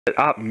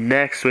Up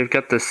next, we've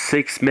got the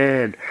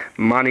six-man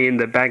Money in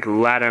the Bank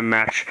ladder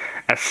match.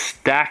 A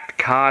stacked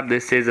card.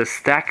 This is a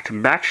stacked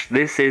match.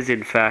 This is,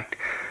 in fact,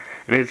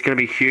 and it's going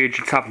to be huge.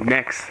 It's up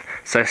next,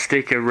 so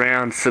stick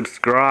around.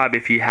 Subscribe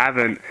if you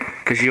haven't,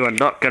 because you are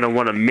not going to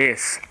want to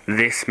miss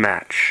this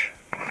match.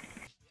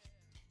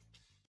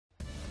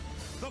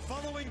 The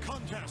following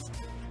contest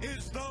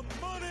is the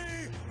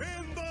Money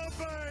in the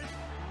Bank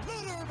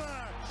ladder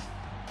match.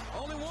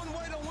 Only one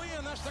way to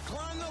win, that's to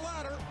climb the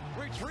ladder,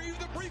 retrieve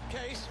the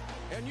briefcase,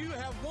 and you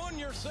have won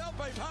yourself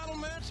a title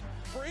match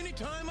for any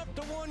time up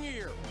to 1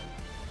 year.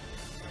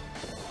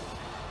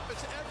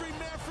 It's every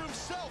man for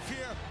himself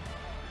here.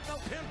 No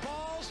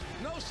pinfalls,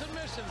 no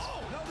submissions,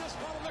 no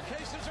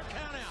disqualifications or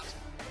countouts.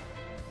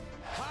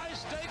 High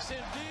stakes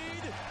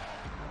indeed.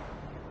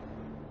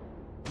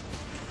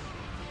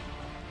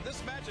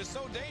 This match is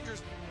so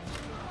dangerous.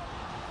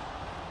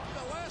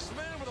 The last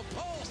man with a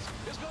pulse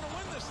is going to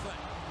win this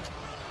thing.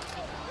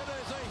 It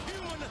is a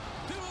human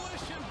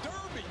demolition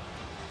derby.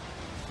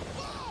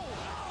 Whoa!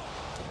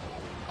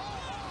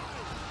 Oh!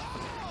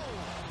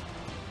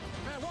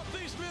 Man, what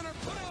these men are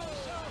putting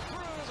themselves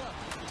through is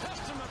a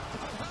testament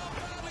of how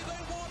badly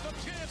they want a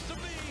chance to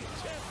be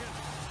champion.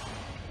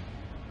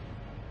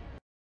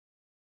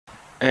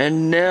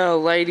 And now,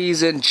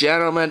 ladies and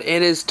gentlemen,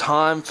 it is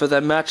time for the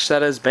match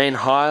that has been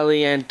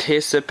highly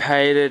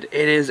anticipated.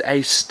 It is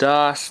a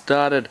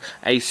star-studded,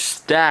 a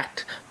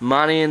stacked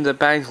Money in the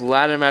Bank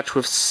ladder match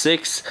with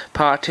 6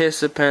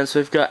 participants.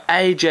 We've got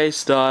AJ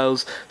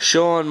Styles,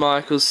 Shawn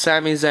Michaels,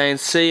 Sami Zayn,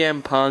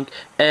 CM Punk,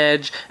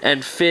 Edge,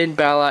 and Finn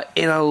Balor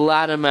in a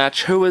ladder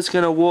match. Who is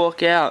going to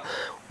walk out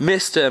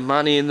Mr.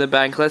 Money in the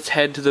Bank? Let's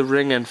head to the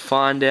ring and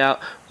find out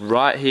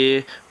right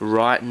here,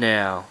 right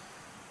now.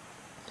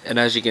 And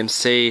as you can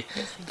see,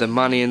 the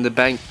Money in the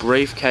Bank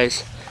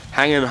briefcase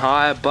hanging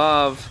high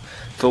above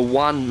for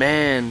one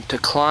man to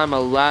climb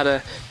a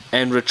ladder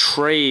and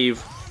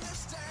retrieve.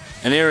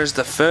 And here is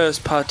the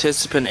first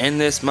participant in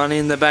this Money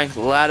in the Bank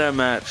ladder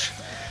match.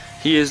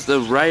 He is the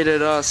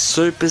Rated R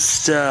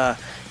superstar,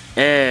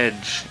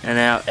 Edge. And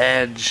our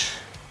Edge,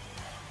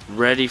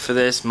 ready for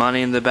this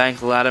Money in the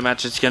Bank ladder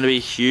match. It's going to be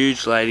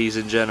huge, ladies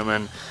and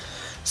gentlemen.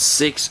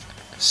 Six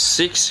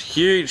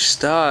huge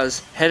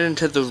stars head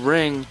into the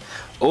ring,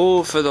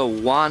 all for the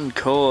one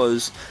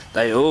cause.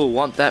 They all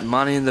want that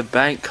Money in the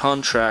Bank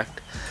contract.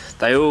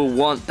 They all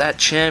want that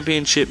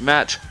championship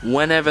match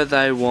whenever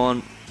they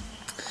want.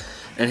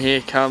 And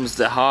here comes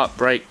the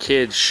Heartbreak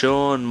Kid,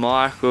 Shawn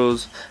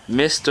Michaels,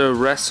 Mr.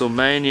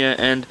 WrestleMania.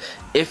 And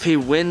if he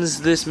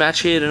wins this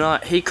match here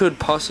tonight, he could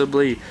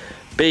possibly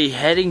be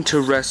heading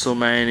to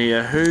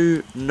WrestleMania.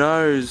 Who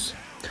knows?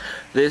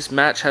 This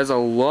match has a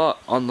lot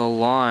on the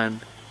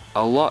line.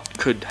 A lot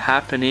could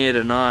happen here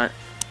tonight.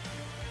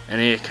 And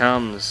here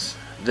comes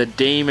the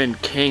Demon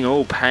King,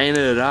 all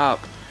painted up.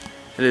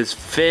 It is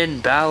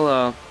Finn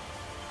Balor.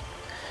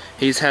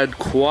 He's had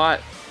quite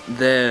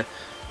the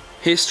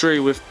history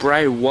with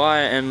Bray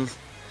Wyatt, and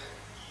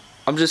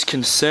I'm just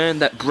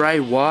concerned that Bray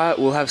Wyatt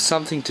will have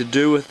something to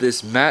do with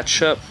this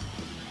matchup.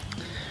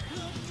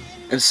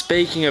 And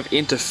speaking of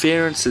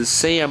interferences,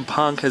 CM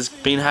Punk has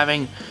been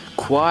having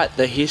quite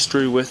the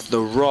history with The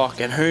Rock,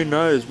 and who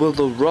knows, will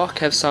The Rock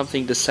have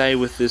something to say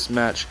with this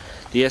match?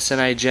 The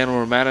SNA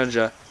General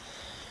Manager.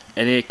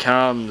 And here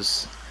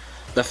comes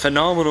the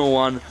phenomenal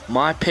one,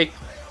 my pick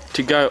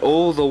to go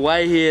all the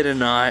way here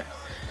tonight,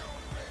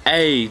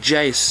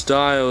 AJ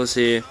Styles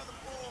here,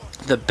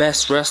 the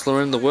best wrestler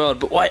in the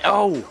world. But wait,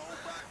 oh!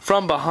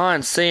 From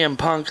behind, CM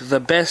Punk, the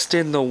best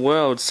in the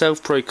world,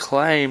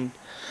 self-proclaimed.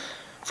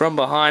 From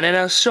behind, and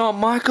our Shawn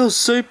Michaels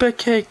super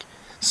kick.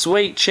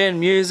 Sweet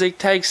chin music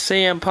takes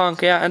CM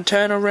Punk out, and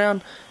turn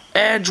around,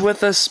 Edge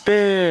with a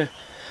spear.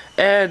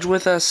 Edge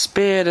with a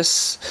spear to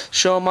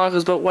Shawn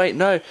Michaels, but wait,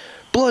 no.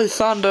 Blue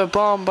Thunder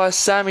Bomb by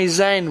Sami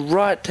Zayn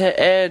right to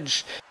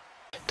Edge,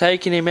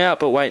 taking him out.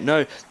 But wait,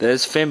 no,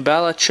 there's Finn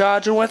Balor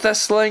charging with a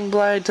sling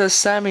blade to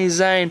Sami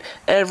Zayn.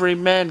 Every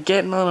man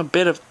getting on a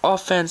bit of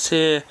offense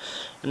here.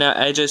 Now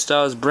AJ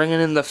Styles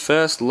bringing in the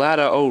first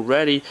ladder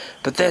already,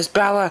 but there's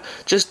Balor,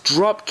 just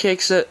drop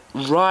kicks it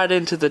right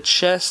into the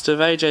chest of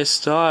AJ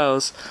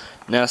Styles.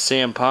 Now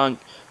CM Punk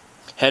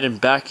heading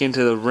back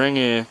into the ring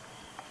here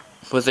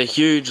with a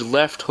huge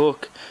left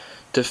hook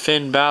to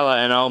Finn Balor,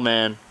 and oh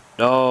man,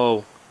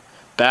 oh,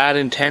 bad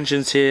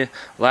intentions here.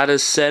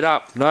 Ladder's set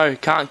up. No,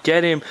 can't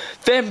get him.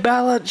 Finn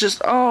Balor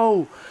just,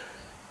 oh,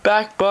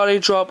 back body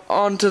drop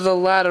onto the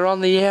ladder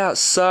on the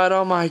outside.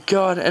 Oh my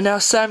god. And now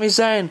Sami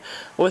Zayn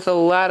with a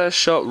ladder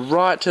shot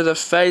right to the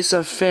face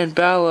of Finn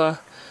Balor.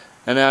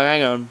 And now,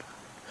 hang on.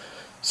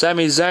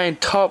 Sami Zayn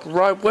top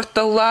rope with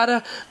the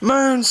ladder.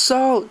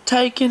 Moonsault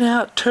taking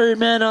out 2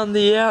 men on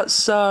the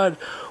outside.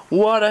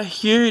 What a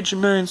huge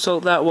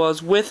moonsault that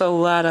was, with a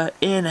ladder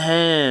in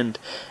hand.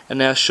 And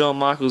now Shawn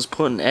Michaels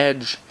putting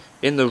Edge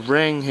in the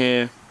ring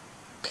here.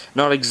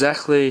 Not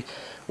exactly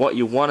what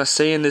you want to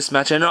see in this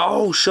match. And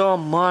oh,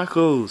 Shawn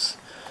Michaels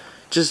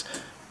just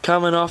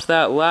coming off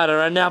that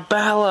ladder. And now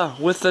Balor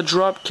with the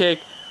drop kick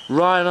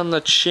right on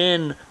the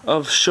chin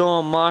of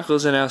Shawn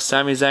Michaels, and now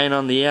Sami Zayn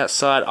on the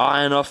outside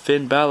eyeing off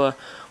Finn Balor.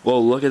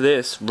 Well, look at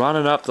this,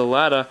 running up the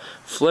ladder,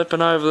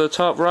 flipping over the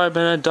top rope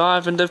and a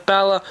dive into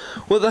Balor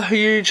with a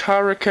huge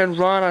Hurricane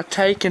Rana,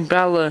 taking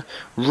Balor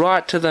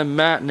right to the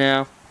mat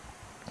now.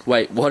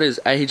 Wait, what is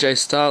AJ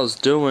Styles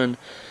doing?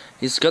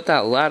 He's got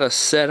that ladder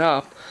set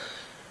up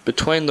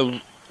between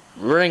the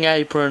ring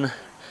apron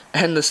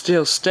and the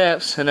steel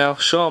steps, and now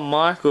Shawn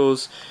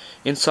Michaels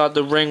inside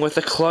the ring with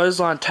a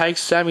clothesline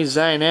takes Sami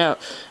Zayn out,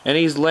 and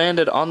he's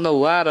landed on the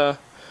ladder.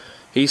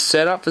 He's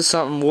set up for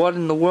something. What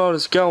in the world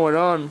is going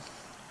on?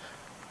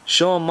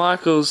 Shawn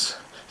Michaels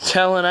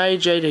telling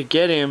AJ to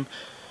get him.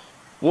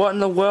 What in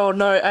the world?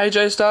 No,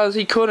 AJ Styles,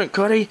 he couldn't,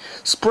 could he?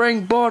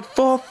 Springboard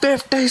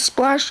 450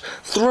 splash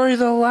through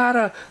the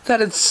ladder.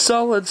 That is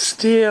solid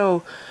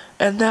steel.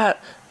 And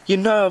that, you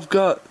know,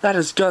 that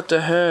has got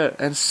to hurt.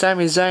 And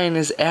Sami Zayn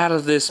is out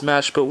of this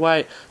match. But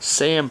wait,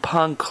 CM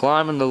Punk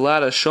climbing the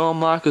ladder. Shawn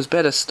Michaels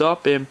better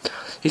stop him.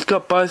 He's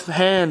got both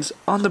hands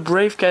on the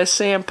briefcase,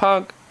 CM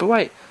Punk. But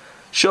wait,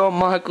 Shawn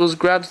Michaels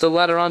grabs the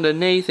ladder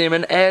underneath him,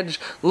 and Edge,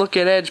 look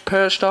at Edge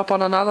perched up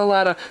on another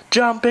ladder,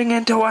 jumping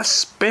into a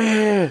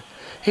spear.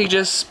 He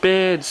just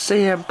speared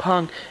CM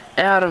Punk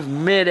out of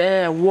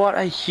mid-air. What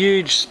a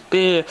huge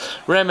spear.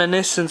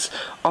 Reminiscence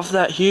of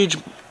that huge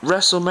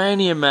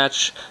WrestleMania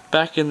match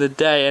back in the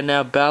day. And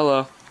now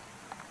Balor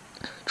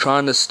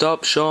trying to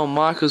stop Shawn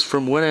Michaels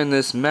from winning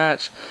this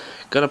match.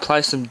 Gotta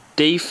play some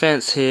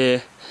defense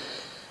here.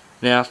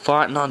 Now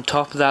fighting on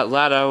top of that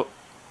ladder.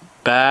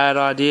 Bad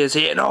ideas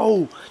here.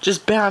 No!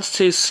 Just bounced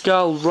his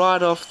skull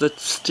right off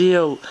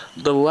the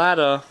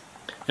ladder.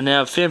 And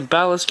now Finn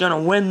Balor's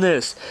gonna win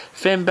this.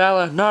 Finn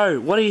Balor, no,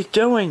 what are you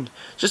doing?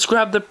 Just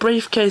grab the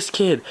briefcase,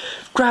 kid.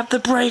 Grab the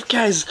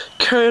briefcase.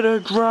 Coup de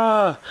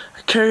grace.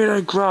 Coup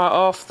de grace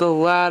off the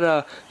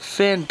ladder.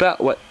 Finn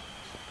Balor,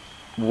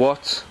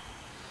 what?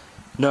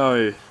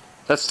 No,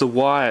 that's the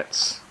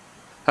Wyatts.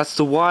 That's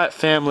the Wyatt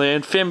family,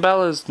 and Finn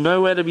Balor's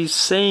nowhere to be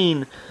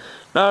seen.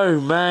 No,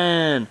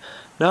 man.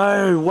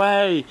 No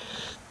way.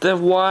 The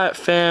Wyatt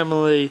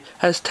family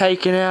has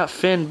taken out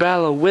Finn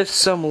Balor with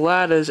some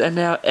ladders, and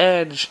now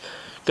Edge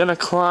gonna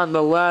climb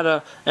the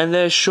ladder, and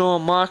there's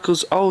Shawn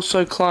Michaels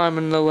also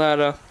climbing the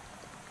ladder.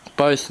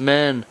 Both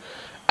men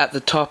at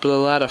the top of the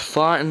ladder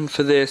fighting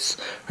for this.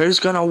 Who's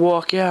gonna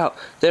walk out?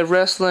 They're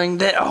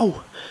wrestling.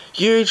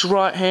 Huge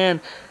right hand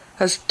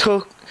has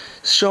took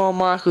Shawn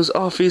Michaels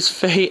off his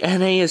feet,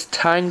 and he is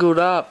tangled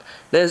up.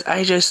 There's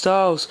AJ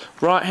Styles.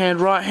 Right hand.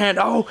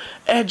 Oh,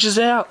 Edge is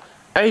out.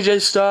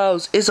 AJ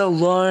Styles is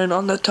alone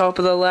on the top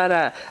of the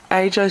ladder.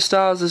 AJ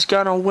Styles is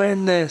gonna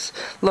win this.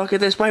 Look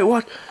at this. Wait,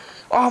 what?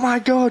 Oh my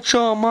god,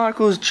 Shawn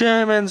Michaels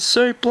German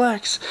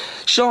suplex.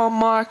 Shawn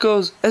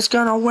Michaels is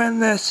gonna win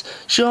this.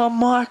 Shawn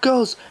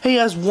Michaels, he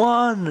has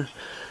won.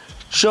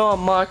 Shawn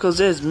Michaels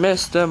is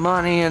Mr.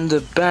 Money in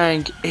the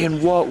Bank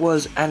in what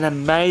was an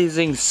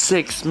amazing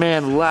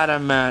 6-man ladder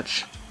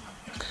match.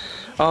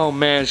 Oh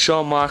man,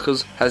 Shawn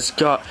Michaels has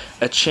got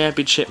a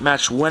championship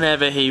match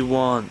whenever he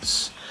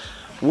wants.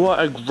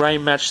 What a great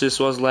match this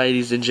was,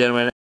 ladies and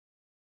gentlemen.